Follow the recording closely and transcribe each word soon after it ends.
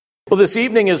Well, this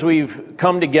evening as we've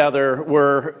come together,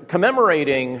 we're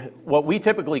commemorating what we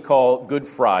typically call Good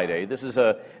Friday. This is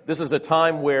a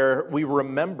time where we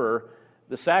remember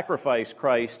the sacrifice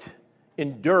Christ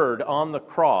endured on the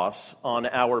cross on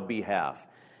our behalf.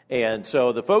 And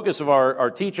so the focus of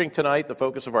our teaching tonight, the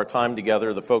focus of our time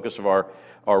together, the focus of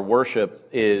our worship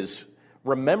is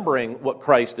remembering what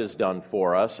Christ has done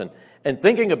for us and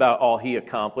thinking about all he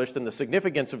accomplished and the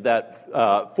significance of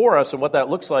that for us and what that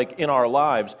looks like in our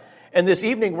lives. And this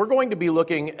evening, we're going to be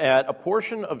looking at a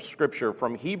portion of Scripture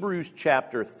from Hebrews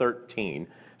chapter 13.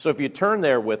 So if you turn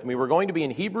there with me, we're going to be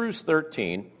in Hebrews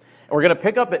 13, and we're going to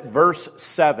pick up at verse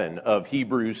 7 of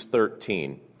Hebrews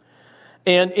 13.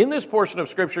 And in this portion of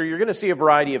Scripture, you're going to see a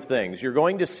variety of things. You're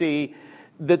going to see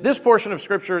that this portion of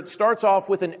Scripture, it starts off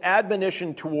with an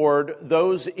admonition toward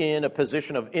those in a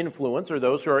position of influence or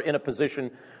those who are in a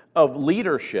position of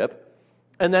leadership.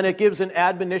 And then it gives an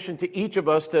admonition to each of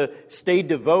us to stay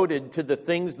devoted to the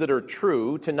things that are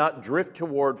true, to not drift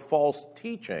toward false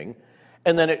teaching.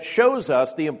 And then it shows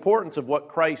us the importance of what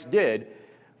Christ did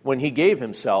when he gave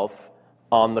himself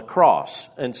on the cross.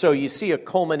 And so you see a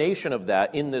culmination of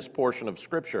that in this portion of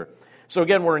Scripture. So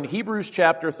again, we're in Hebrews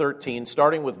chapter 13,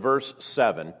 starting with verse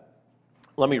 7.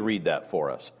 Let me read that for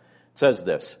us. It says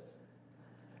this: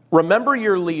 "Remember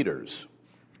your leaders,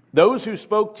 those who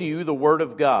spoke to you the word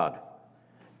of God.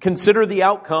 Consider the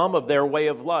outcome of their way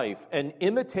of life and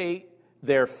imitate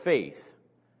their faith.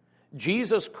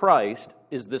 Jesus Christ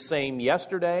is the same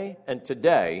yesterday and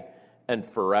today and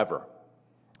forever.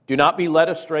 Do not be led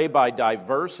astray by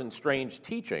diverse and strange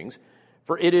teachings,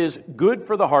 for it is good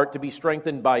for the heart to be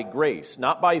strengthened by grace,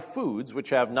 not by foods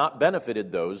which have not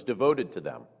benefited those devoted to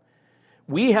them.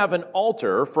 We have an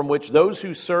altar from which those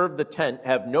who serve the tent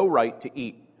have no right to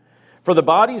eat. For the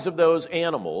bodies of those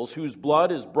animals whose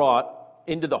blood is brought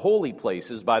into the holy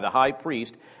places by the high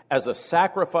priest as a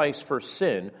sacrifice for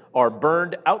sin are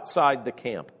burned outside the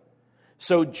camp.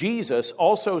 So Jesus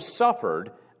also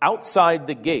suffered outside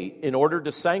the gate in order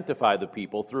to sanctify the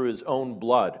people through his own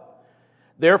blood.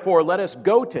 Therefore, let us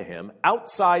go to him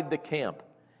outside the camp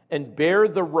and bear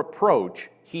the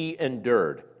reproach he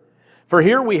endured. For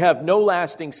here we have no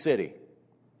lasting city,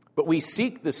 but we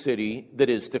seek the city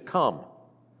that is to come.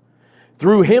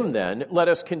 Through him, then, let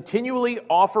us continually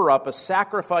offer up a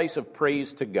sacrifice of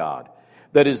praise to God,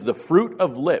 that is the fruit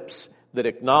of lips that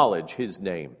acknowledge his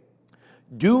name.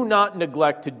 Do not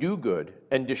neglect to do good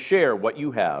and to share what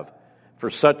you have,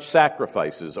 for such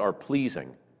sacrifices are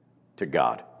pleasing to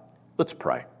God." Let's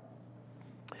pray.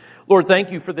 Lord,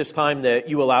 thank you for this time that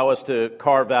you allow us to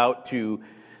carve out to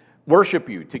worship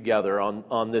you together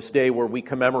on this day where we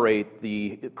commemorate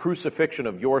the crucifixion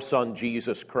of your Son,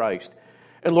 Jesus Christ.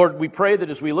 And Lord, we pray that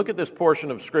as we look at this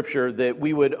portion of Scripture, that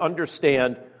we would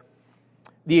understand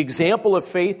the example of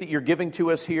faith that you're giving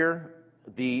to us here,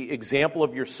 the example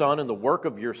of your Son and the work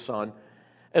of your Son,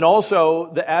 and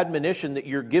also the admonition that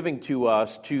you're giving to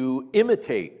us to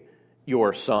imitate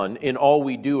your Son in all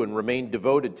we do and remain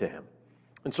devoted to him.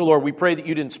 And so, Lord, we pray that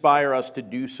you'd inspire us to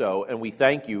do so, and we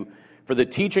thank you for the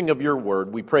teaching of your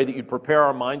word. We pray that you'd prepare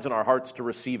our minds and our hearts to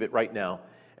receive it right now,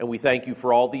 and we thank you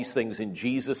for all these things in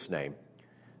Jesus' name.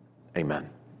 Amen.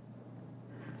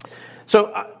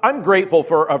 So I'm grateful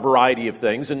for a variety of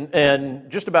things, and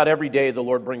just about every day the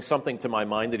Lord brings something to my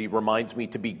mind that he reminds me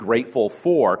to be grateful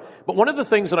for. But one of the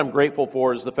things that I'm grateful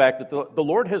for is the fact that the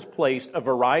Lord has placed a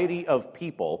variety of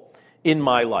people in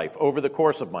my life, over the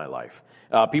course of my life.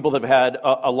 People that have had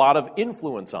a lot of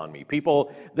influence on me,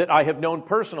 people that I have known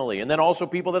personally, and then also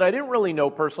people that I didn't really know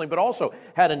personally, but also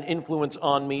had an influence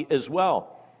on me as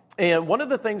well. And one of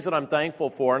the things that I'm thankful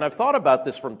for, and I've thought about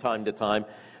this from time to time,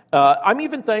 I'm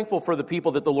even thankful for the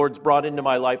people that the Lord's brought into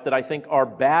my life that I think are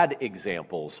bad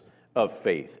examples of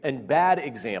faith and bad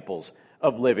examples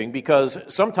of living, because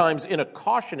sometimes in a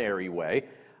cautionary way,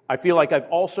 I feel like I've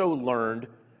also learned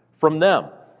from them.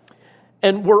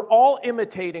 And we're all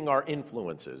imitating our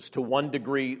influences to one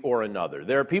degree or another.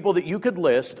 There are people that you could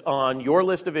list on your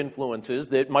list of influences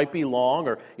that might be long,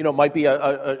 or might be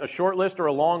a short list or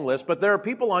a long list, but there are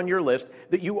people on your list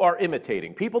that you are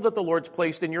imitating, people that the Lord's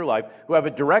placed in your life who have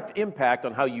a direct impact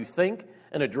on how you think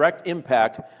and a direct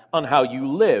impact on how you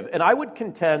live. And I would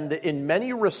contend that in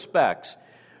many respects,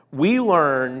 we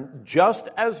learn just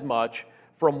as much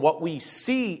from what we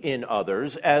see in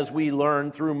others as we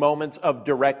learn through moments of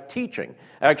direct teaching.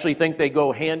 I actually think they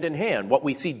go hand in hand. What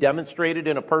we see demonstrated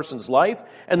in a person's life,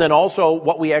 and then also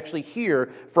what we actually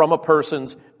hear from a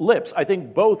person's lips. I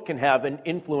think both can have an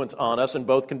influence on us, and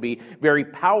both can be very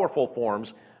powerful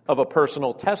forms of a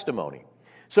personal testimony.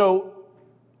 So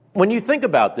when you think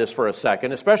about this for a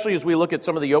second, especially as we look at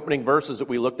some of the opening verses that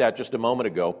we looked at just a moment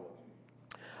ago,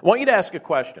 I want you to ask a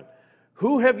question.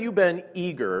 Who have you been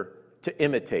eager to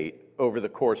imitate over the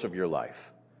course of your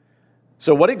life?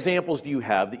 So what examples do you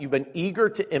have that you've been eager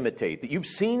to imitate, that you've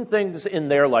seen things in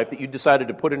their life that you decided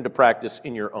to put into practice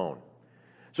in your own?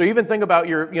 So even think about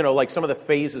like some of the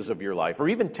phases of your life, or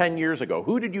even 10 years ago.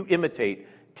 Who did you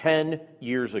imitate 10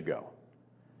 years ago?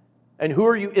 And who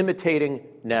are you imitating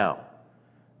now?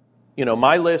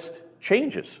 My list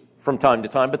changes from time to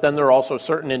time, but then there are also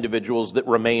certain individuals that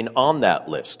remain on that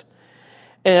list.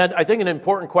 And I think an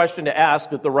important question to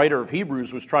ask that the writer of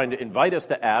Hebrews was trying to invite us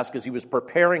to ask as he was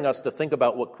preparing us to think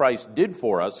about what Christ did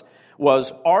for us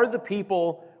was, are the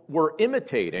people we're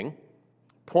imitating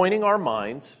pointing our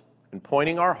minds and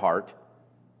pointing our heart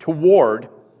toward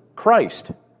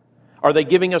Christ? Are they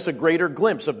giving us a greater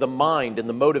glimpse of the mind and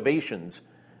the motivations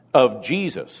of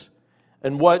Jesus?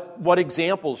 And what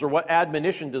examples or what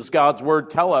admonition does God's Word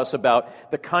tell us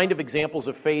about the kind of examples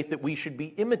of faith that we should be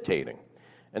imitating?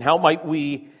 And how might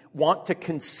we want to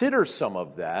consider some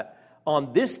of that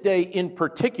on this day in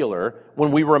particular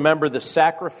when we remember the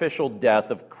sacrificial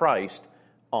death of Christ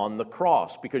on the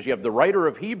cross? Because you have the writer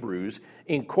of Hebrews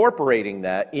incorporating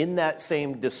that in that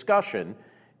same discussion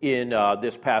in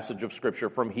this passage of Scripture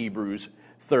from Hebrews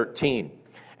 13.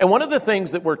 And one of the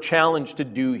things that we're challenged to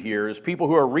do here is people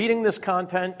who are reading this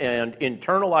content and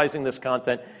internalizing this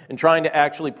content and trying to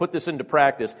actually put this into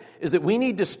practice is that we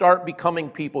need to start becoming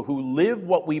people who live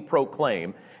what we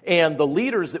proclaim, and the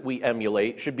leaders that we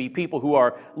emulate should be people who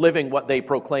are living what they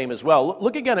proclaim as well.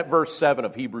 Look again at verse 7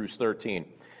 of Hebrews 13.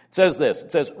 It says this,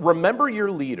 it says, "Remember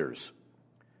your leaders."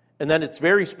 And then it's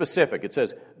very specific. It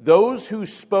says, "Those who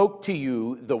spoke to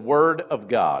you the word of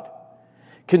God.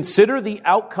 Consider the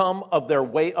outcome of their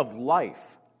way of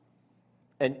life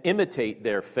and imitate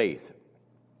their faith."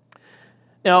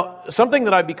 Now, something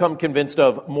that I've become convinced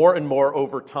of more and more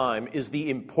over time is the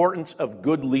importance of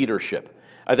good leadership.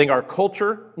 I think our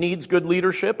culture needs good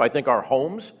leadership. I think our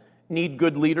homes need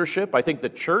good leadership. I think the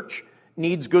church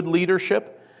needs good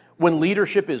leadership. When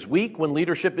leadership is weak, when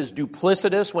leadership is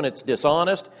duplicitous, when it's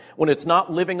dishonest, when it's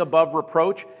not living above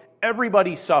reproach,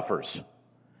 everybody suffers.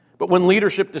 But when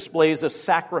leadership displays a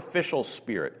sacrificial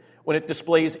spirit, when it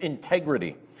displays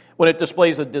integrity, when it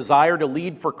displays a desire to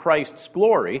lead for Christ's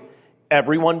glory,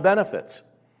 everyone benefits.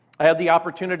 I had the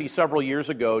opportunity several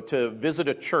years ago to visit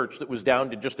a church that was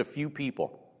down to just a few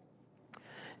people.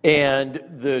 And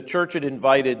the church had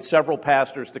invited several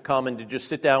pastors to come and to just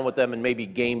sit down with them and maybe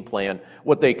game plan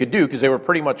what they could do, because they were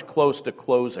pretty much close to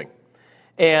closing.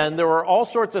 And there were all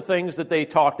sorts of things that they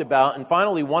talked about. And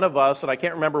finally, one of us, and I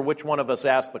can't remember which one of us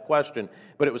asked the question,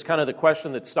 but it was kind of the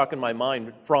question that stuck in my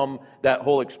mind from that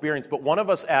whole experience. But one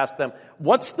of us asked them,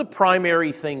 what's the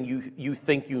primary thing you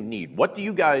think you need? What do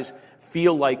you guys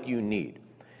feel like you need?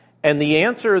 And the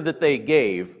answer that they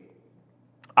gave,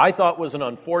 I thought was an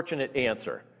unfortunate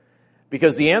answer.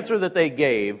 Because the answer that they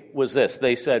gave was this.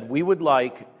 They said, we would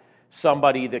like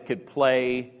somebody that could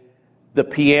play the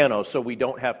piano so we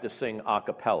don't have to sing a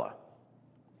cappella.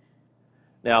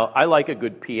 Now, I like a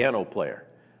good piano player,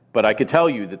 but I could tell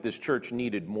you that this church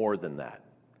needed more than that.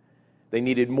 They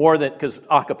needed more than, because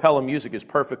a cappella music is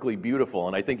perfectly beautiful,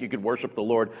 and I think you could worship the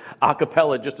Lord a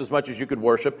cappella just as much as you could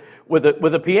worship with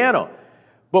a piano.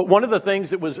 But one of the things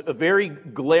that was a very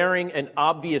glaring and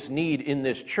obvious need in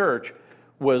this church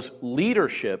was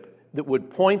leadership that would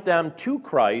point them to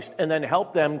Christ and then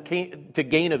help them to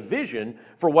gain a vision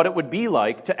for what it would be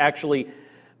like to actually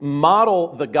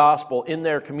model the gospel in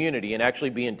their community and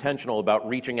actually be intentional about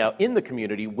reaching out in the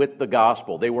community with the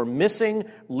gospel. They were missing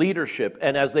leadership,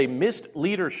 and as they missed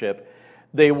leadership,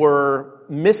 they were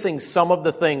missing some of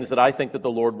the things that I think that the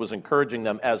Lord was encouraging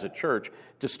them as a church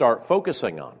to start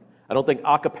focusing on. I don't think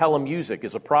a cappella music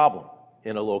is a problem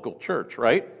in a local church,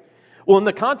 right? Well, in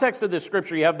the context of this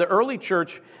scripture, you have the early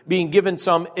church being given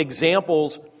some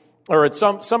examples or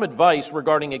some advice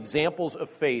regarding examples of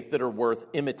faith that are worth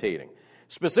imitating.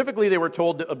 Specifically, they were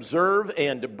told to observe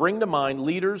and to bring to mind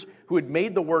leaders who had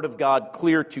made the word of God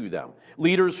clear to them.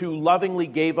 Leaders who lovingly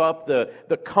gave up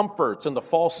the comforts and the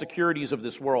false securities of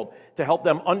this world to help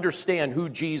them understand who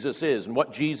Jesus is and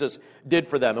what Jesus did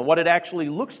for them and what it actually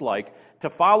looks like to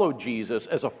follow Jesus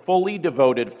as a fully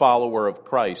devoted follower of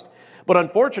Christ. But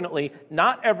unfortunately,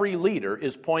 not every leader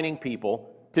is pointing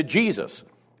people to Jesus.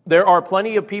 There are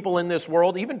plenty of people in this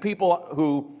world, even people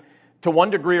who, to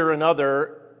one degree or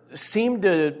another, seem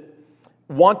to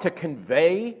want to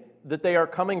convey that they are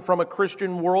coming from a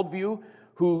Christian worldview,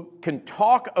 who can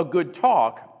talk a good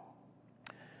talk,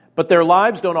 but their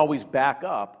lives don't always back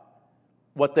up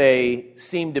what they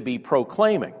seem to be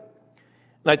proclaiming.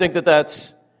 And I think that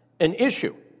that's an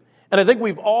issue. And I think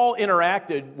we've all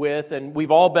interacted with, and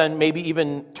we've all been maybe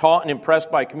even taught and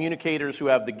impressed by communicators who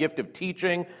have the gift of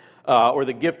teaching or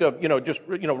the gift of, just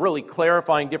really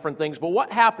clarifying different things. But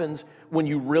what happens when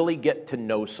you really get to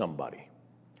know somebody?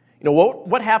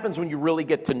 What happens when you really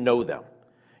get to know them?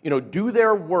 Do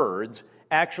their words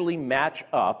actually match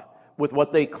up with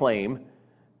what they claim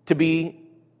to be,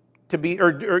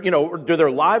 or do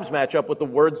their lives match up with the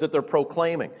words that they're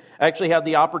proclaiming? I actually had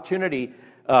the opportunity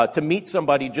to meet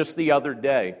somebody just the other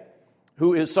day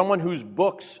who is someone whose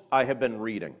books I have been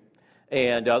reading.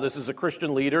 And this is a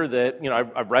Christian leader that,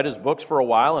 I've read his books for a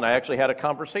while, and I actually had a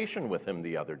conversation with him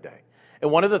the other day. And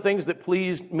one of the things that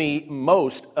pleased me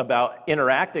most about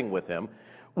interacting with him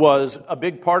was a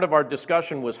big part of our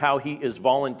discussion was how he is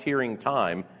volunteering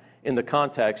time in the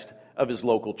context of his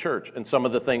local church and some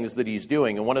of the things that he's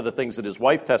doing. And one of the things that his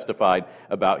wife testified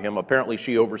about him, apparently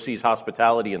she oversees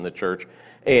hospitality in the church,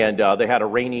 and they had a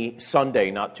rainy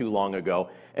Sunday not too long ago,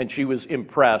 and she was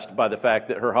impressed by the fact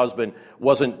that her husband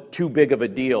wasn't too big of a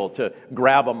deal to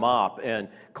grab a mop and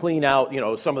clean out,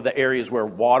 some of the areas where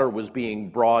water was being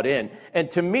brought in. And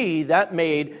to me, that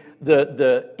made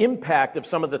the impact of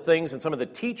some of the things and some of the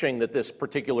teaching that this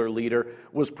particular leader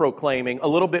was proclaiming a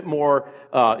little bit more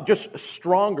just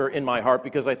stronger in my heart,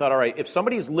 because I thought, all right, if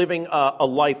somebody's living a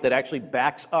life that actually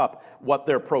backs up what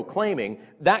they're proclaiming,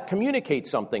 that communicates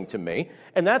something to me.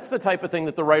 And that's the type of thing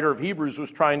that the writer of Hebrews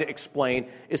was trying to explain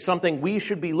is something we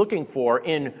should be looking for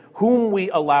in whom we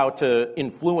allow to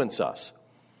influence us.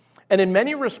 And in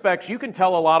many respects, you can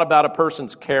tell a lot about a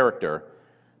person's character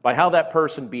by how that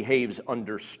person behaves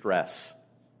under stress.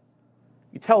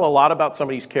 You tell a lot about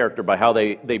somebody's character by how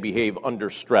they behave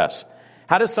under stress.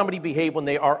 How does somebody behave when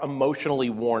they are emotionally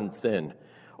worn thin?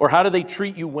 Or how do they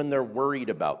treat you when they're worried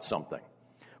about something?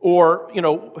 Or,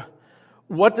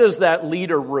 what does that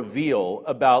leader reveal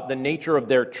about the nature of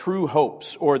their true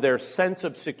hopes or their sense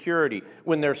of security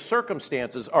when their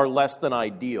circumstances are less than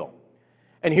ideal?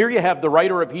 And here you have the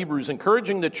writer of Hebrews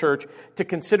encouraging the church to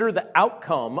consider the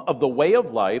outcome of the way of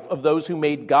life of those who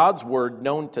made God's word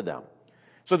known to them.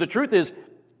 So the truth is,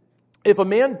 if a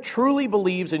man truly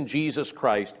believes in Jesus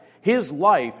Christ, his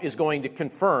life is going to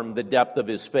confirm the depth of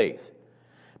his faith.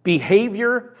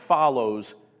 Behavior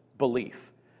follows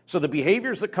belief. So the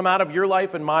behaviors that come out of your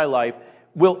life and my life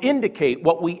will indicate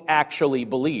what we actually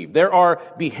believe. There are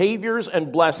behaviors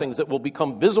and blessings that will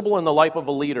become visible in the life of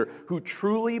a leader who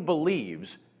truly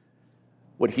believes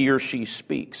what he or she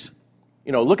speaks.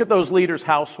 Look at those leaders'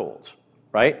 households,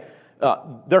 right?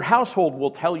 Their household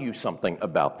will tell you something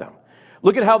about them.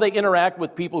 Look at how they interact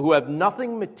with people who have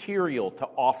nothing material to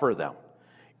offer them.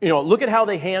 Look at how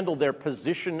they handle their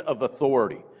position of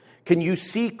authority. Can you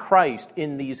see Christ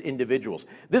in these individuals?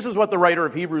 This is what the writer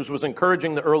of Hebrews was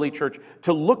encouraging the early church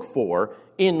to look for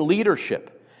in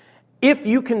leadership. If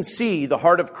you can see the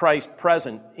heart of Christ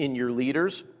present in your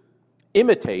leaders,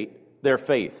 imitate their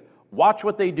faith. Watch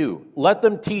what they do. Let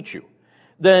them teach you.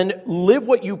 Then live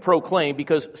what you proclaim,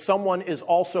 because someone is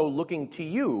also looking to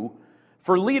you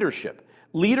for leadership.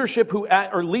 Leaders who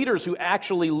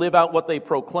actually live out what they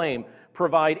proclaim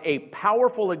provide a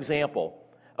powerful example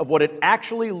of what it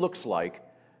actually looks like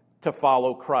to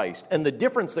follow Christ and the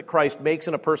difference that Christ makes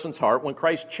in a person's heart when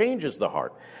Christ changes the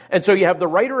heart. And so you have the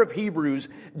writer of Hebrews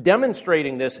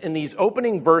demonstrating this in these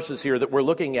opening verses here that we're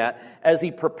looking at as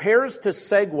he prepares to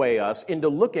segue us into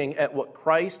looking at what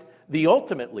Christ, the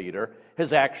ultimate leader,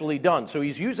 has actually done. So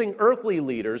he's using earthly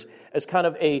leaders as kind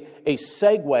of a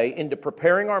segue into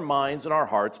preparing our minds and our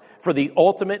hearts for the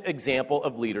ultimate example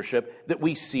of leadership that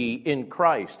we see in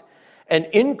Christ. And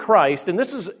in Christ, and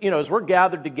this is, as we're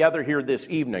gathered together here this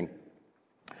evening,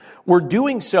 we're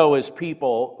doing so as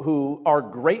people who are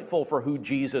grateful for who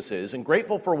Jesus is and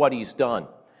grateful for what he's done.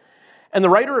 And the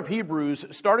writer of Hebrews,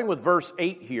 starting with verse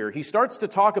 8 here, he starts to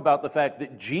talk about the fact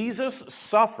that Jesus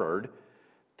suffered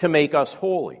to make us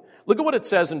holy. Look at what it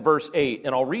says in verse 8,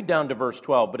 and I'll read down to verse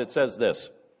 12, but it says this: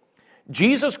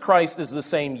 Jesus Christ is the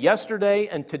same yesterday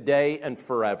and today and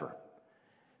forever.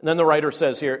 And then the writer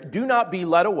says here, do not be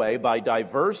led away by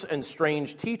diverse and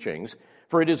strange teachings,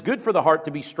 for it is good for the heart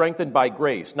to be strengthened by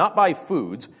grace, not by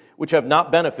foods which have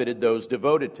not benefited those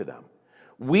devoted to them.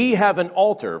 We have an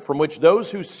altar from which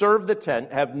those who serve the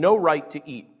tent have no right to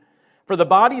eat. For the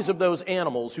bodies of those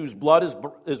animals whose blood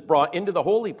is brought into the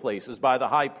holy places by the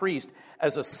high priest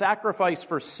as a sacrifice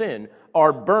for sin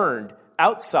are burned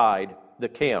outside the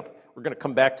camp. We're going to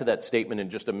come back to that statement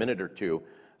in just a minute or two.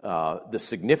 The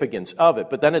significance of it.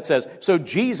 But then it says, so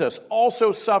Jesus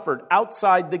also suffered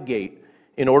outside the gate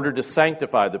in order to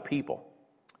sanctify the people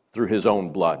through his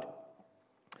own blood.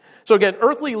 So again,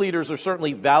 earthly leaders are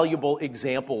certainly valuable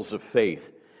examples of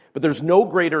faith, but there's no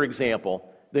greater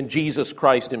example than Jesus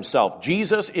Christ himself.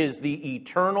 Jesus is the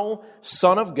eternal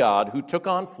Son of God who took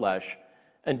on flesh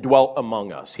and dwelt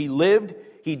among us. He lived,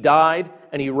 he died,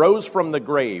 and he rose from the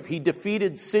grave. He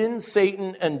defeated sin,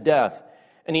 Satan, and death,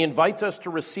 and he invites us to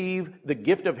receive the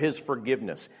gift of his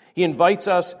forgiveness. He invites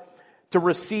us to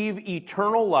receive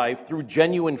eternal life through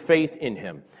genuine faith in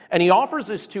him. And he offers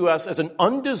this to us as an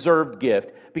undeserved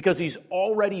gift because he's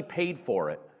already paid for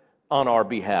it on our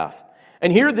behalf.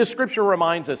 And here this scripture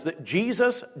reminds us that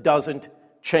Jesus doesn't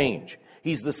change.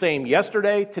 He's the same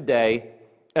yesterday, today,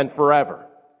 and forever.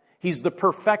 He's the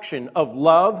perfection of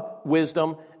love,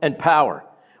 wisdom, and power.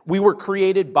 We were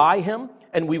created by him,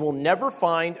 and we will never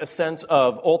find a sense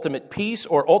of ultimate peace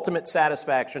or ultimate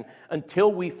satisfaction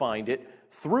until we find it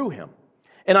through him.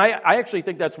 And I actually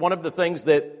think that's one of the things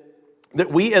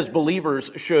that we as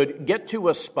believers should get to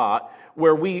a spot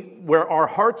where our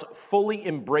hearts fully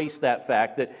embrace that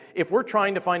fact that if we're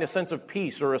trying to find a sense of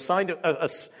peace or a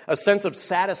sense of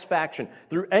satisfaction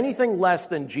through anything less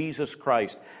than Jesus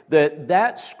Christ,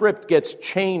 that script gets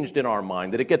changed in our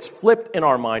mind, that it gets flipped in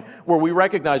our mind, where we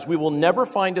recognize we will never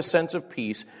find a sense of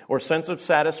peace or sense of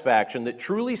satisfaction that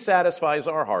truly satisfies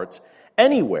our hearts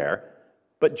anywhere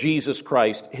but Jesus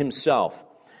Christ himself.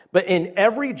 But in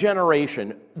every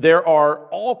generation, there are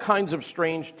all kinds of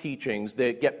strange teachings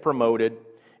that get promoted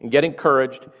and get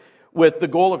encouraged with the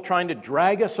goal of trying to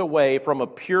drag us away from a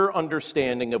pure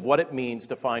understanding of what it means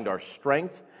to find our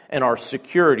strength and our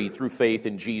security through faith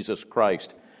in Jesus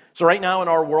Christ. So right now in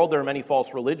our world, there are many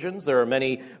false religions. There are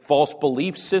many false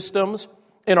belief systems.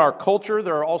 In our culture,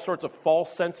 there are all sorts of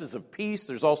false senses of peace.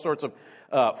 There's all sorts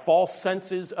of false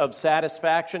senses of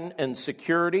satisfaction and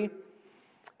security.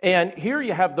 And here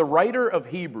you have the writer of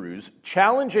Hebrews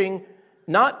challenging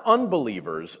not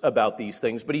unbelievers about these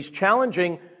things, but he's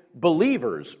challenging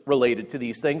believers related to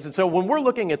these things. And so when we're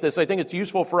looking at this, I think it's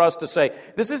useful for us to say,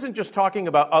 this isn't just talking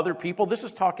about other people, this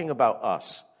is talking about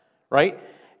us, right?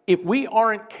 If we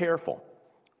aren't careful,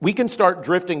 we can start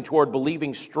drifting toward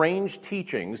believing strange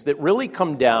teachings that really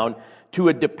come down to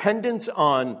a dependence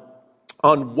on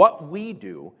what we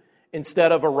do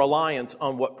instead of a reliance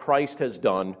on what Christ has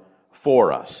done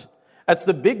for us. That's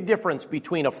the big difference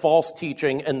between a false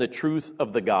teaching and the truth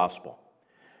of the gospel.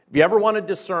 If you ever want to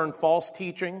discern false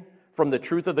teaching from the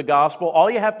truth of the gospel, all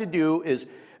you have to do is,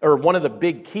 or one of the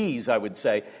big keys, I would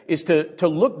say, is to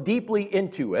look deeply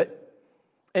into it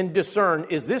and discern,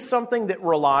 is this something that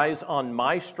relies on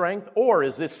my strength, or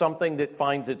is this something that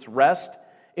finds its rest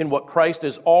in what Christ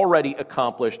has already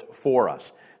accomplished for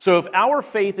us? So if our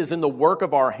faith is in the work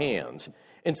of our hands,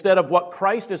 instead of what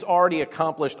Christ has already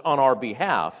accomplished on our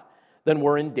behalf, then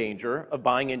we're in danger of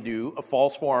buying into a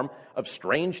false form of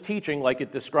strange teaching like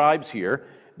it describes here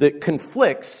that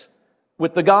conflicts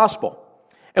with the gospel.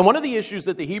 And one of the issues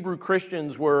that the Hebrew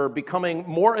Christians were becoming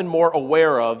more and more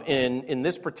aware of in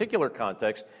this particular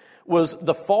context was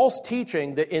the false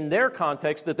teaching that in their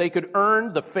context that they could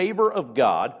earn the favor of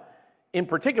God, in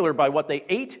particular by what they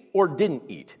ate or didn't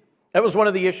eat. That was one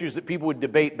of the issues that people would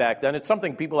debate back then. It's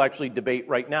something people actually debate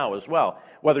right now as well,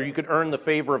 whether you could earn the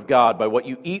favor of God by what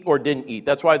you eat or didn't eat.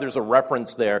 That's why there's a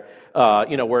reference there,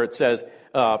 where it says,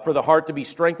 for the heart to be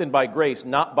strengthened by grace,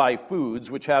 not by foods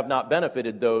which have not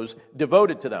benefited those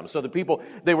devoted to them. So the people,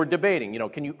 they were debating,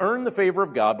 can you earn the favor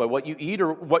of God by what you eat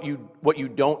or what you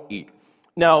don't eat?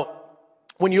 Now,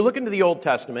 when you look into the Old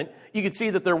Testament, you can see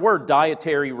that there were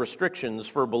dietary restrictions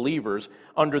for believers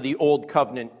under the Old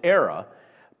Covenant era.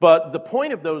 But the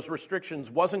point of those restrictions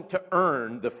wasn't to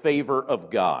earn the favor of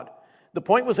God. The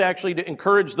point was actually to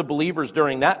encourage the believers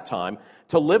during that time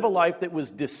to live a life that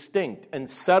was distinct and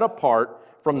set apart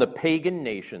from the pagan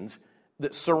nations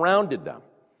that surrounded them.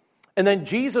 And then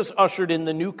Jesus ushered in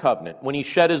the new covenant when he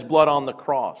shed his blood on the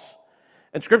cross.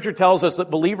 And Scripture tells us that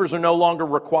believers are no longer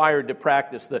required to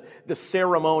practice the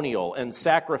ceremonial and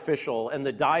sacrificial and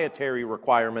the dietary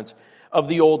requirements of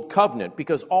the Old Covenant,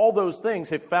 because all those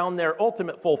things have found their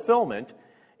ultimate fulfillment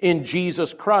in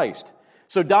Jesus Christ.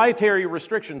 So dietary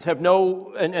restrictions have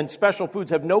and special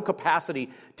foods have no capacity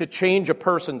to change a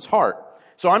person's heart.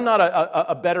 So I'm not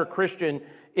a better Christian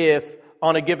if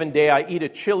on a given day I eat a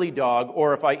chili dog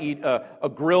or if I eat a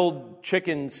grilled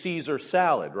chicken Caesar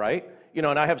salad, right?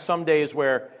 And I have some days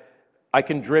where I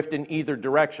can drift in either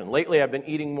direction. Lately, I've been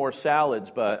eating more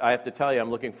salads, but I have to tell you, I'm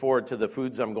looking forward to the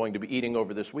foods I'm going to be eating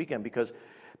over this weekend because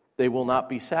they will not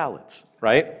be salads,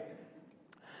 right?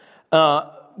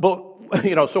 So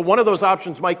one of those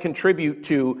options might contribute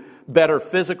to better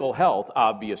physical health,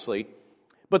 obviously,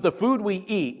 but the food we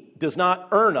eat does not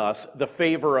earn us the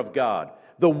favor of God.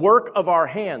 The work of our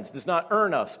hands does not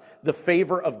earn us the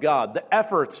favor of God. The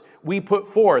efforts we put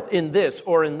forth in this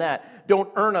or in that don't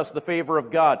earn us the favor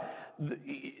of God.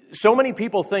 So many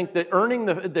people think that earning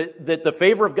that the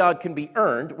favor of God can be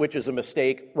earned, which is a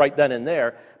mistake right then and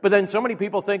there. But then so many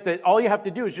people think that all you have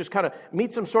to do is just kind of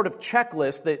meet some sort of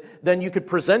checklist that then you could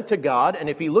present to God. And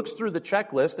if he looks through the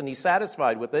checklist and he's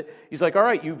satisfied with it, he's like, all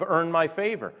right, you've earned my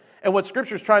favor. And what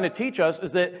Scripture's trying to teach us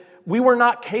is that we were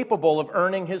not capable of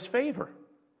earning his favor.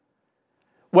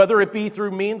 Whether it be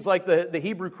through means like the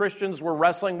Hebrew Christians were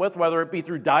wrestling with, whether it be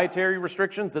through dietary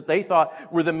restrictions that they thought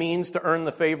were the means to earn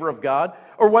the favor of God,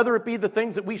 or whether it be the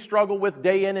things that we struggle with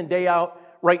day in and day out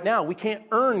right now. We can't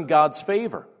earn God's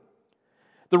favor.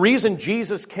 The reason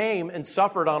Jesus came and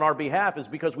suffered on our behalf is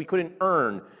because we couldn't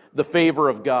earn the favor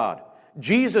of God.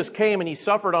 Jesus came and he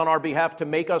suffered on our behalf to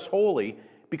make us holy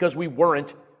because we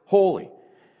weren't holy.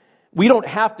 We don't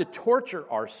have to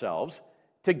torture ourselves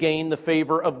to gain the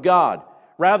favor of God.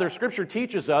 Rather, Scripture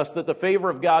teaches us that the favor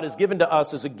of God is given to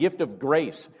us as a gift of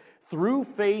grace. Through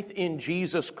faith in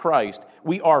Jesus Christ,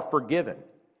 we are forgiven,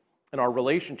 and our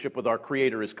relationship with our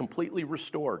Creator is completely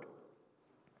restored.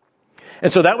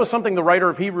 And so that was something the writer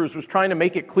of Hebrews was trying to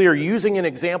make it clear, using an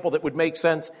example that would make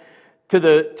sense to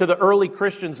the early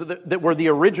Christians that were the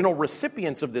original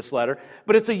recipients of this letter.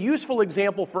 But it's a useful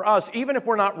example for us, even if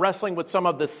we're not wrestling with some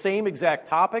of the same exact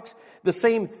topics. The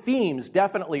same themes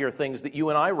definitely are things that you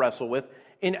and I wrestle with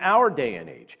in our day and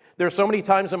age. There are so many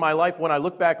times in my life when I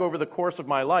look back over the course of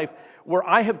my life where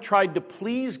I have tried to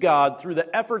please God through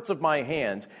the efforts of my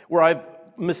hands, where I've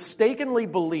mistakenly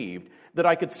believed that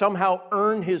I could somehow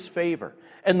earn his favor.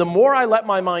 And the more I let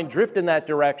my mind drift in that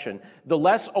direction, the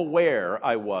less aware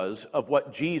I was of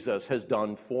what Jesus has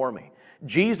done for me.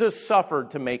 Jesus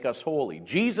suffered to make us holy.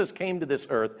 Jesus came to this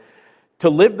earth to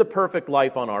live the perfect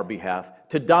life on our behalf,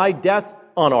 to die death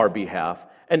on our behalf,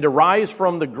 and to rise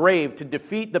from the grave to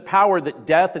defeat the power that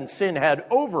death and sin had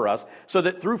over us, so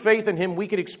that through faith in him we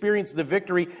could experience the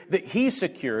victory that he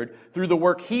secured through the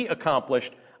work he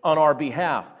accomplished on our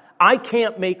behalf. I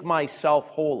can't make myself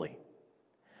holy.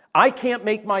 I can't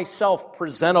make myself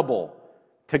presentable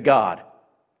to God.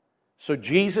 So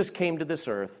Jesus came to this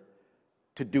earth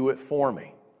to do it for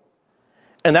me.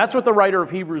 And that's what the writer of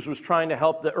Hebrews was trying to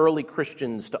help the early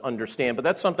Christians to understand. But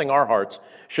that's something our hearts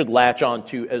should latch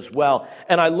onto as well.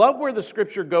 And I love where the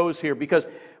Scripture goes here, because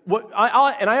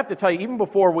I have to tell you, even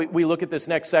before we look at this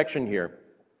next section here,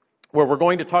 where we're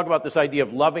going to talk about this idea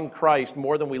of loving Christ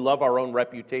more than we love our own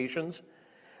reputations,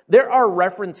 there are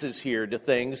references here to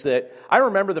things that I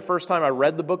remember the first time I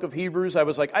read the book of Hebrews, I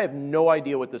was like, I have no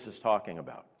idea what this is talking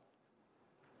about.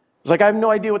 It's like, I have no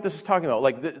idea what this is talking about.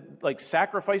 Like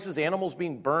sacrifices, animals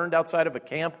being burned outside of a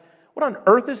camp. What on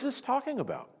earth is this talking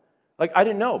about? Like, I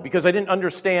didn't know, because I didn't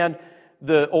understand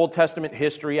the Old Testament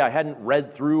history. I hadn't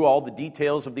read through all the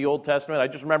details of the Old Testament. I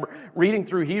just remember reading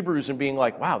through Hebrews and being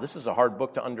like, wow, this is a hard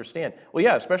book to understand. Well,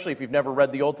 yeah, especially if you've never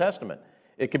read the Old Testament.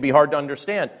 It can be hard to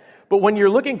understand. But when you're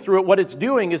looking through it, what it's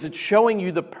doing is it's showing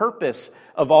you the purpose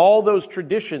of all those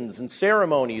traditions and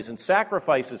ceremonies and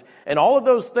sacrifices and all of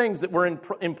those things that were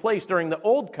in place during the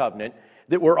Old Covenant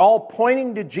that were all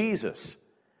pointing to Jesus.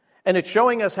 And it's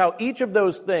showing us how each of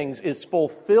those things is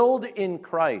fulfilled in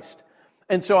Christ.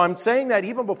 And so I'm saying that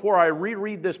even before I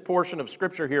reread this portion of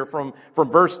Scripture here from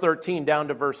verse 13 down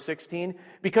to verse 16,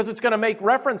 because it's going to make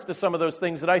reference to some of those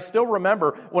things that I still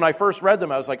remember when I first read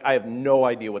them. I was like, I have no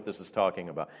idea what this is talking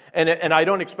about. And I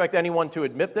don't expect anyone to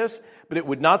admit this, but it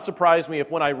would not surprise me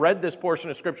if when I read this portion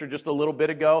of Scripture just a little bit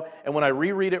ago, and when I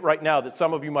reread it right now, that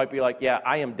some of you might be like, yeah,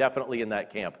 I am definitely in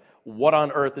that camp. What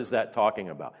on earth is that talking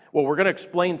about? Well, we're going to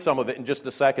explain some of it in just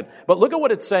a second. But look at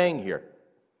what it's saying here.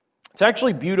 It's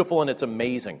actually beautiful and it's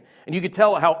amazing. And you can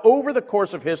tell how over the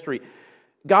course of history,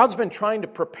 God's been trying to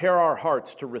prepare our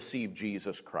hearts to receive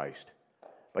Jesus Christ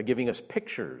by giving us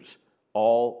pictures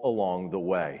all along the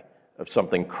way of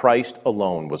something Christ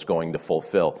alone was going to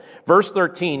fulfill. Verse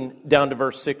 13 down to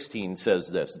verse 16 says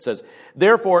this. It says,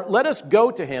 "Therefore, let us go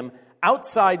to him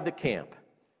outside the camp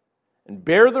and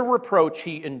bear the reproach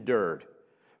he endured.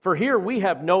 For here we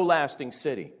have no lasting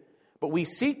city, but we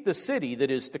seek the city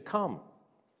that is to come.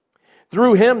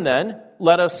 Through him, then,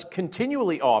 let us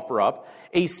continually offer up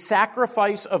a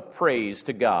sacrifice of praise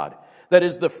to God, that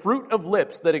is the fruit of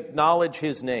lips that acknowledge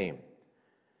his name."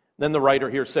 Then the writer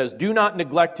here says, "Do not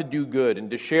neglect to do good and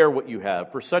to share what you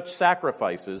have, for such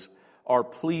sacrifices are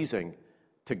pleasing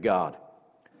to God."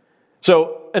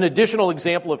 So an additional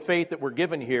example of faith that we're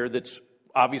given here that's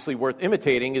obviously worth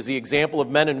imitating is the example of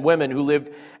men and women who lived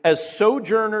as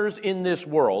sojourners in this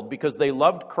world because they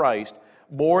loved Christ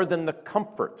more than the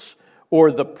comforts or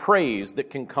the praise that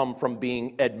can come from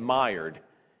being admired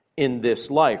in this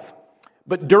life.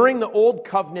 But during the Old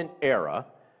Covenant era,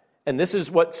 and this is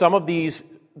what some of these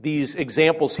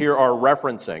examples here are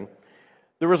referencing,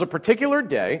 there was a particular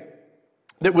day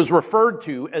that was referred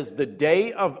to as the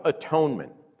Day of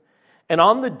Atonement. And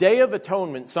on the Day of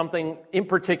Atonement, something in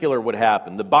particular would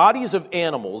happen. The bodies of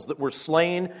animals that were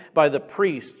slain by the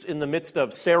priests in the midst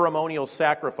of ceremonial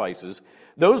sacrifices,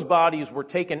 those bodies were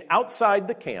taken outside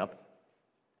the camp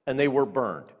and they were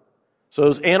burned. So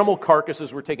those animal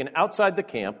carcasses were taken outside the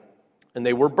camp and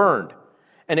they were burned.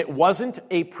 And it wasn't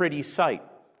a pretty sight.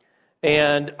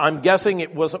 And I'm guessing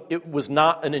it was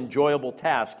not an enjoyable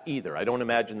task either. I don't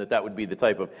imagine that would be the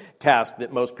type of task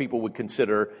that most people would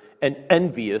consider an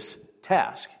envious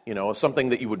task, something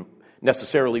that you would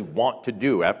necessarily want to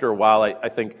do. After a while, I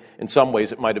think in some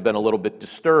ways it might have been a little bit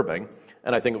disturbing,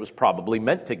 and I think it was probably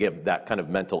meant to give that kind of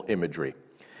mental imagery.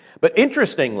 But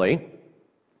interestingly,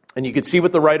 and you can see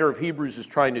what the writer of Hebrews is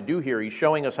trying to do here. He's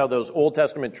showing us how those Old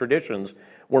Testament traditions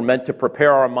were meant to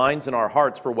prepare our minds and our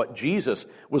hearts for what Jesus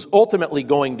was ultimately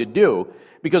going to do.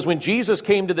 Because when Jesus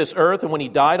came to this earth and when he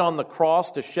died on the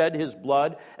cross to shed his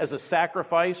blood as a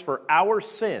sacrifice for our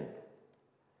sin,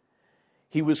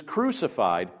 he was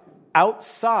crucified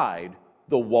outside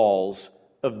the walls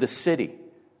of the city.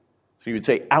 So you would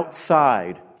say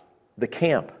outside the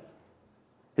camp.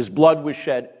 His blood was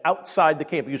shed outside the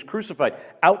camp. He was crucified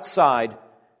outside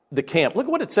the camp. Look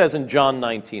at what it says in John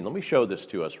 19. Let me show this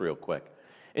to us real quick.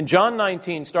 In John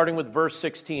 19, starting with verse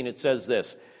 16, it says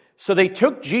this. So they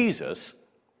took Jesus,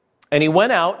 and he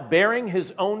went out bearing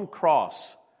his own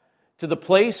cross to the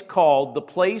place called the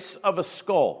place of a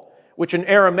skull, which in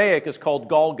Aramaic is called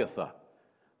Golgotha.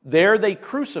 There they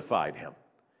crucified him,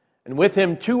 and with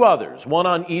him 2 others, one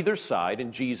on either side,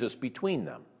 and Jesus between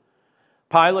them.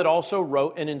 Pilate also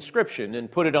wrote an inscription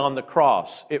and put it on the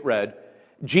cross. It read,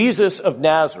 Jesus of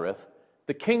Nazareth,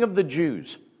 the King of the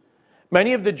Jews.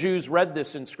 Many of the Jews read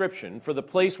this inscription, for the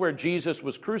place where Jesus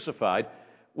was crucified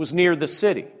was near the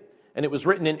city, and it was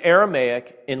written in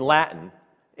Aramaic, in Latin,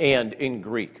 and in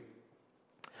Greek.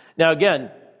 Now again,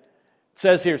 it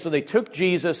says here, so they took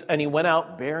Jesus, and he went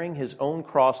out bearing his own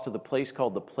cross to the place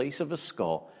called the place of a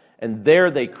skull, and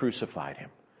there they crucified him.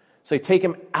 So they take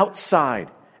him outside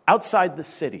the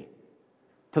city,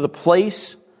 to the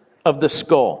place of the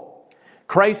skull.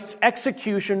 Christ's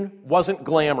execution wasn't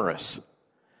glamorous.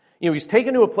 He's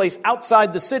taken to a place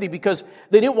outside the city because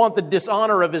they didn't want the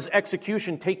dishonor of his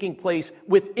execution taking place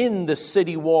within the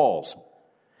city walls.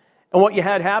 And what you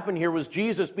had happen here was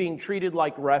Jesus being treated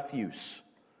like refuse.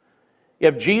 You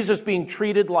have Jesus being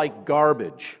treated like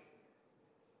garbage,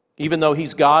 even though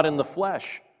he's God in the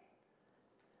flesh.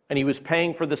 And he was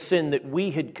paying for the sin that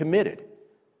we had committed.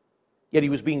 Yet he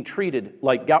was being treated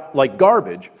like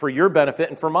garbage for your benefit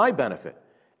and for my benefit.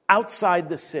 Outside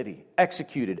the city,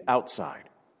 executed outside.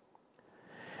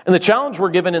 And the challenge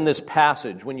we're given in this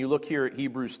passage, when you look here at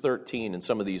Hebrews 13 and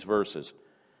some of these verses,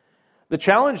 the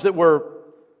challenge that we're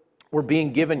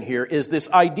being given here is this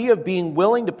idea of being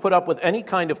willing to put up with any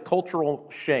kind of cultural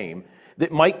shame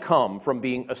that might come from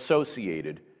being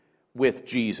associated with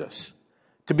Jesus.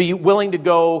 To be willing to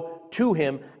go to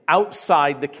him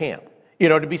outside the camp.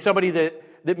 To be somebody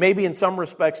that maybe in some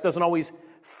respects doesn't always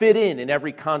fit in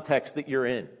every context that you're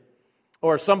in.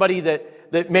 Or somebody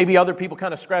that maybe other people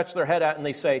kind of scratch their head at and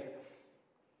they say,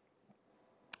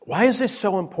 why is this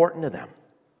so important to them?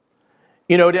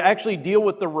 To actually deal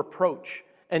with the reproach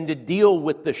and to deal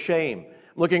with the shame. I'm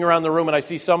looking around the room and I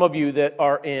see some of you that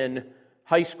are in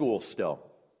high school still.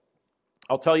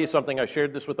 I'll tell you something. I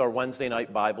shared this with our Wednesday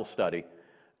night Bible study.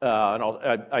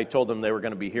 I told them they were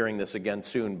going to be hearing this again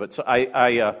soon. But so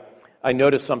I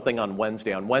noticed something on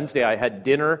Wednesday. On Wednesday, I had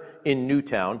dinner in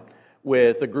Newtown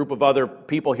with a group of other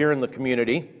people here in the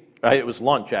community. It was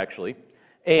lunch, actually.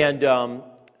 And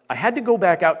I had to go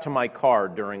back out to my car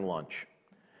during lunch.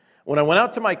 When I went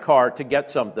out to my car to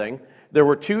get something, there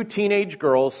were 2 teenage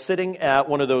girls sitting at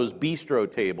one of those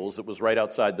bistro tables that was right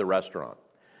outside the restaurant.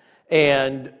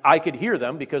 And I could hear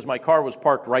them because my car was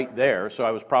parked right there, so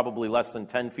I was probably less than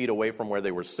 10 feet away from where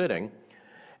they were sitting.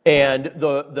 And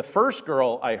the first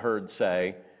girl I heard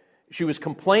say, she was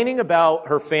complaining about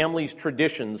her family's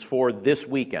traditions for this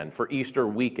weekend, for Easter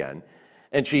weekend.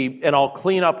 And I'll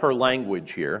clean up her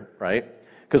language here, right?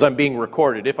 Because I'm being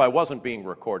recorded. If I wasn't being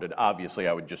recorded, obviously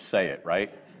I would just say it,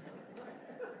 right?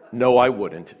 No, I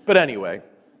wouldn't. But anyway.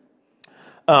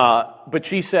 But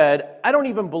she said, I don't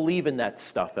even believe in that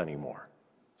stuff anymore.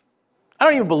 I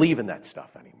don't even believe in that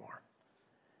stuff anymore.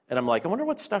 And I'm like, I wonder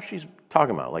what stuff she's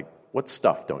talking about. Like, what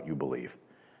stuff don't you believe?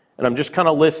 And I'm just kind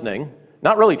of listening,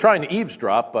 not really trying to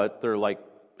eavesdrop, but they're like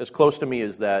as close to me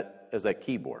as that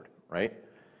keyboard, right?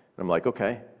 And I'm like,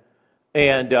 okay.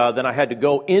 And then I had to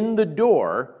go in the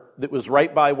door that was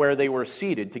right by where they were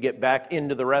seated to get back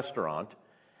into the restaurant.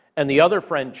 And the other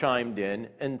friend chimed in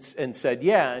and said,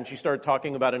 yeah, and she started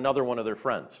talking about another one of their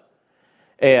friends.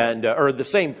 And or the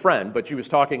same friend, but she was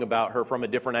talking about her from a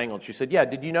different angle. And she said, yeah,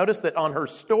 did you notice that on her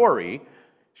story,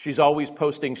 she's always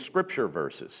posting scripture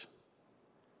verses?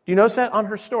 Do you notice that? On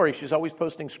her story, she's always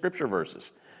posting scripture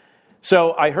verses.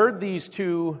 So I heard these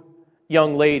two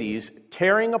young ladies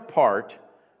tearing apart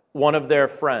one of their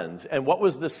friends. And what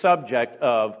was the subject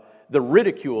of the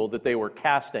ridicule that they were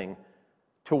casting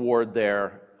toward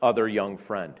their other young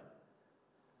friend?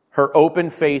 Her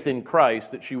open faith in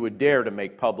Christ that she would dare to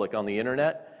make public on the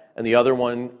internet, and the other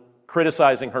one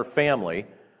criticizing her family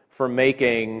for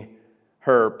making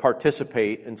her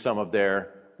participate in some of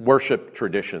their worship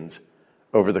traditions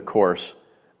over the course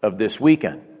of this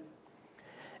weekend.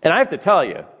 And I have to tell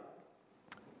you,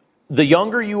 the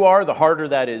younger you are, the harder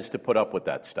that is to put up with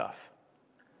that stuff.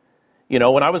 You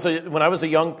know, when I was a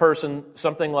young person,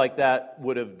 something like that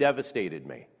would have devastated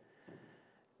me.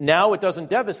 Now it doesn't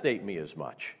devastate me as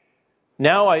much.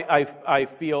 Now I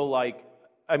feel like,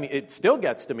 I mean, it still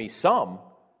gets to me some,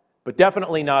 but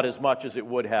definitely not as much as it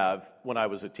would have when I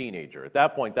was a teenager. At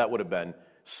that point, that would have been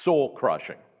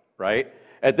soul-crushing, right?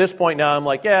 At this point now, I'm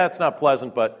like, yeah, it's not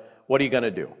pleasant, but what are you going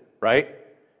to do, right?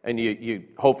 And you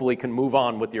hopefully can move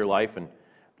on with your life and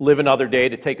live another day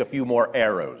to take a few more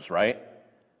arrows, right?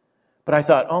 But I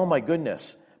thought, oh my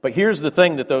goodness. But here's the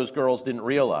thing that those girls didn't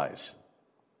realize.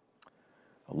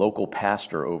 A local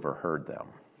pastor overheard them.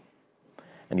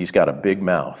 And he's got a big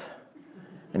mouth.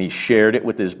 And he shared it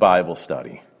with his Bible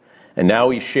study. And now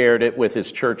he shared it with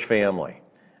his church family.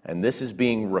 And this is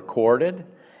being recorded,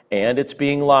 and it's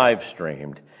being live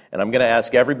streamed. And I'm going to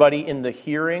ask everybody in the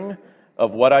hearing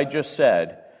of what I just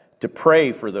said to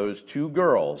pray for those two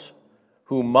girls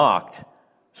who mocked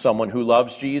someone who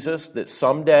loves Jesus, that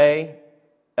someday,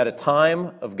 at a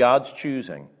time of God's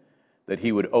choosing, that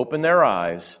he would open their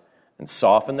eyes and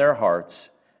soften their hearts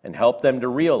and help them to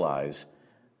realize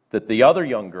that the other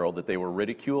young girl that they were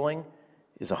ridiculing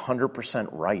is 100%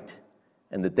 right,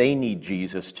 and that they need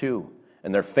Jesus too.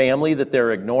 And their family that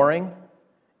they're ignoring,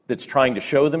 that's trying to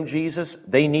show them Jesus,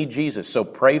 they need Jesus. So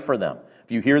pray for them.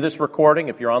 If you hear this recording,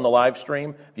 if you're on the live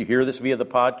stream, if you hear this via the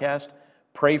podcast,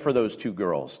 pray for those two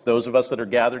girls. Those of us that are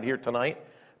gathered here tonight,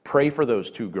 pray for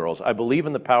those two girls. I believe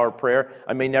in the power of prayer.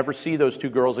 I may never see those two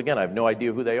girls again. I have no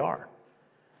idea who they are.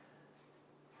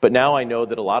 But now I know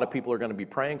that a lot of people are going to be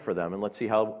praying for them, and let's see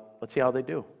how they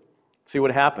do. See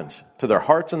what happens to their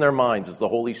hearts and their minds as the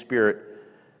Holy Spirit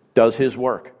does his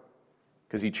work,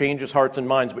 because he changes hearts and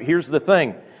minds. But here's the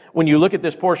thing. When you look at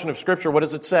this portion of Scripture, what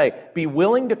does it say? Be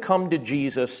willing to come to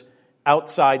Jesus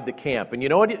outside the camp. And you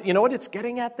know what it's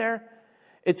getting at there?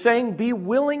 It's saying be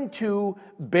willing to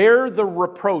bear the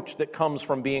reproach that comes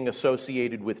from being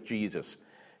associated with Jesus.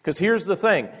 Because here's the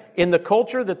thing. In the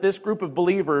culture that this group of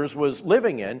believers was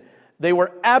living in, they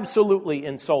were absolutely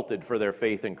insulted for their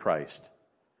faith in Christ.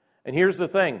 And here's the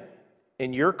thing.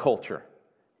 In your culture,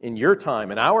 in your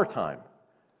time, in our time,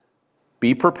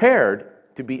 be prepared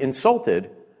to be insulted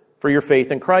for your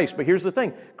faith in Christ. But here's the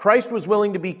thing. Christ was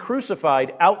willing to be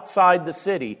crucified outside the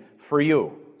city for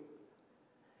you.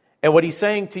 And what he's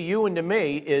saying to you and to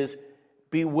me is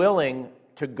be willing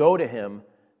to go to him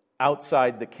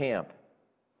outside the camp.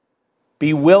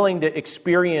 Be willing to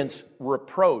experience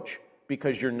reproach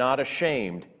because you're not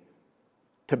ashamed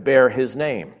to bear his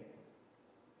name.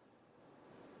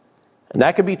 And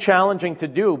that could be challenging to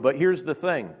do, but here's the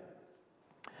thing.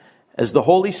 As the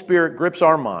Holy Spirit grips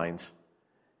our minds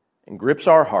and grips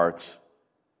our hearts,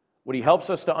 what he helps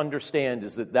us to understand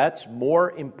is that that's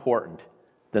more important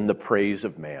than the praise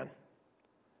of man.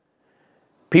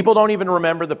 People don't even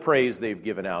remember the praise they've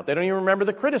given out. They don't even remember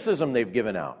the criticism they've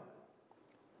given out.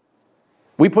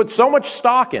 We put so much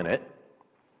stock in it,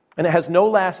 and it has no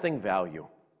lasting value.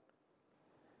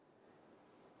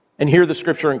 And here the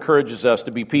Scripture encourages us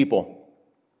to be people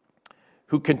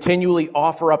who continually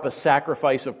offer up a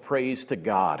sacrifice of praise to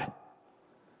God.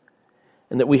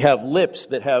 And that we have lips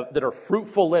that are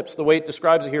fruitful lips. The way it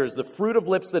describes it here is the fruit of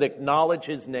lips that acknowledge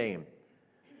his name.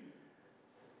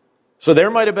 So there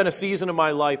might have been a season of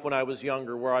my life when I was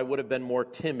younger where I would have been more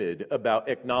timid about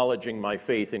acknowledging my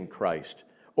faith in Christ,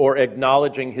 or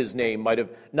acknowledging his name might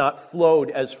have not flowed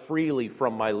as freely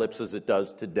from my lips as it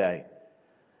does today.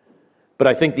 But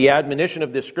I think the admonition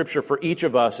of this Scripture for each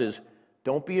of us is,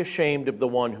 don't be ashamed of the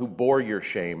one who bore your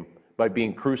shame by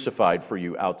being crucified for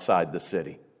you outside the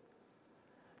city.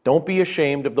 Don't be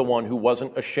ashamed of the one who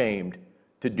wasn't ashamed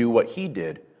to do what he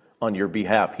did on your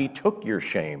behalf. He took your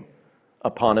shame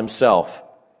upon himself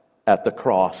at the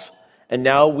cross. And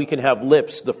now we can have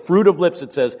lips, the fruit of lips,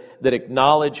 it says, that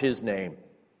acknowledge his name.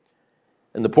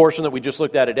 And the portion that we just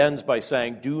looked at, it ends by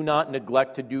saying, do not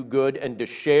neglect to do good and to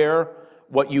share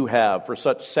what you have, for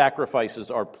such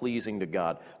sacrifices are pleasing to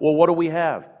God. Well, what do we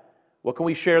have? What can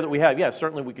we share that we have? Yeah,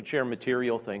 certainly we could share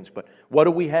material things, but what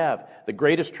do we have? The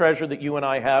greatest treasure that you and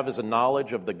I have is a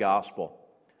knowledge of the gospel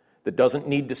that doesn't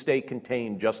need to stay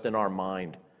contained just in our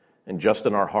mind and just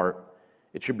in our heart.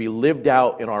 It should be lived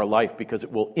out in our life because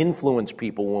it will influence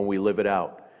people when we live it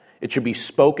out. It should be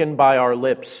spoken by our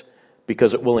lips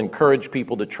because it will encourage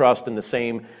people to trust in the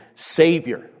same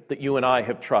Savior that you and I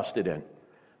have trusted in,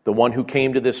 the one who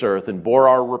came to this earth and bore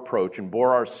our reproach and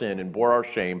bore our sin and bore our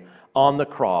shame on the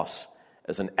cross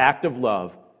as an act of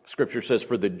love. Scripture says,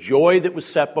 for the joy that was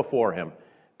set before him,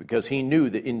 because he knew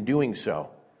that in doing so,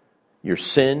 your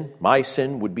sin, my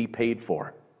sin, would be paid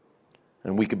for,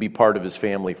 and we could be part of his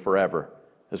family forever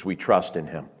as we trust in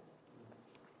him.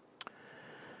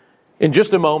 In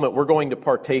just a moment, we're going to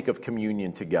partake of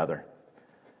communion together.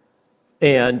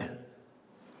 And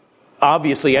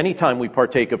obviously, anytime we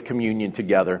partake of communion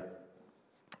together,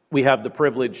 we have the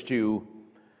privilege to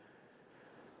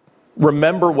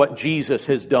remember what Jesus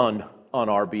has done on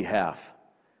our behalf.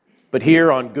 But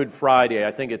here on Good Friday, I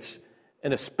think it's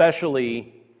an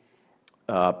especially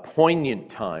poignant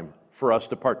time for us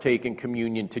to partake in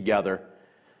communion together,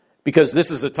 because this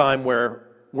is a time where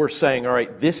we're saying, all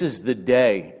right, this is the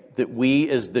day that we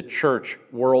as the church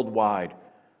worldwide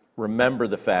remember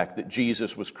the fact that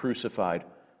Jesus was crucified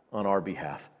on our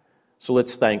behalf. So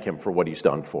let's thank him for what he's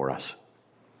done for us.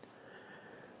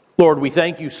 Lord, we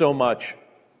thank you so much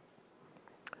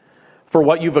for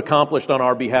what you've accomplished on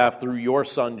our behalf through your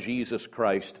Son, Jesus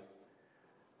Christ,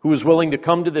 who was willing to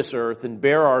come to this earth and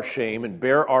bear our shame and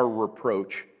bear our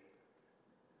reproach,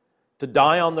 to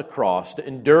die on the cross, to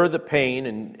endure the pain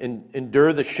and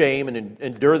endure the shame and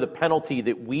endure the penalty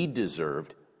that we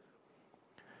deserved,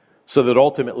 so that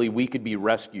ultimately we could be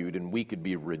rescued and we could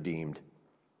be redeemed.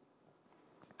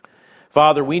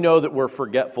 Father, we know that we're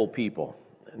forgetful people,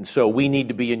 and so we need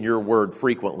to be in your word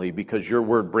frequently, because your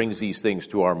word brings these things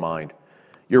to our mind.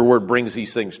 Your word brings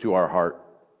these things to our heart.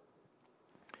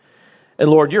 And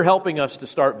Lord, you're helping us to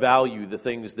start value the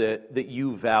things that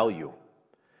you value.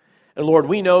 And Lord,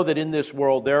 we know that in this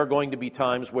world there are going to be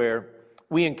times where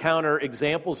we encounter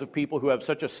examples of people who have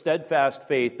such a steadfast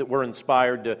faith that we're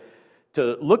inspired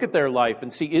to look at their life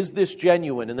and see, is this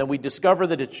genuine? And then we discover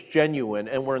that it's genuine,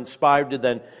 and we're inspired to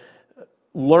then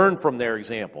learn from their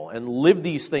example and live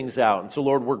these things out. And so,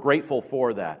 Lord, we're grateful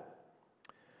for that.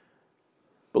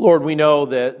 But Lord, we know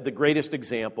that the greatest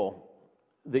example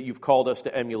that you've called us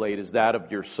to emulate is that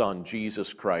of your Son,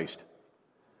 Jesus Christ,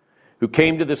 who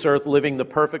came to this earth living the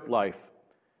perfect life,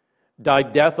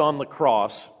 died death on the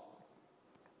cross,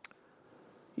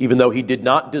 even though he did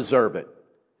not deserve it.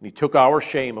 And he took our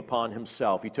shame upon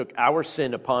himself. He took our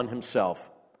sin upon himself.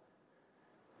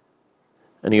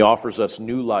 And he offers us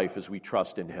new life as we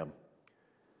trust in him.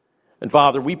 And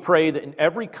Father, we pray that in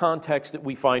every context that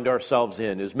we find ourselves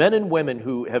in, as men and women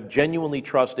who have genuinely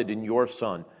trusted in your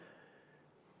Son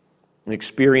and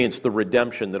experienced the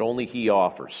redemption that only he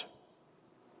offers,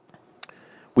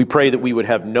 we pray that we would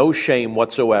have no shame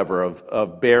whatsoever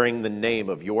of bearing the name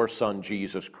of your Son,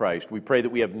 Jesus Christ. We pray that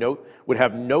we would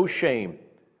have no shame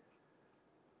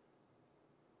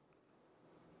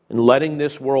in letting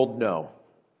this world know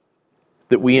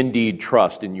that we indeed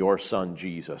trust in your Son,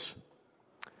 Jesus.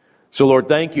 So, Lord,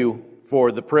 thank you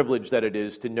for the privilege that it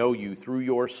is to know you through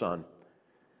your Son.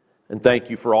 And thank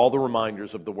you for all the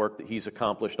reminders of the work that he's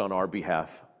accomplished on our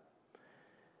behalf.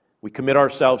 We commit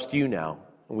ourselves to you now,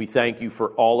 and we thank you for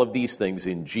all of these things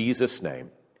in Jesus'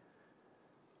 name.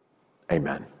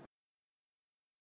 Amen.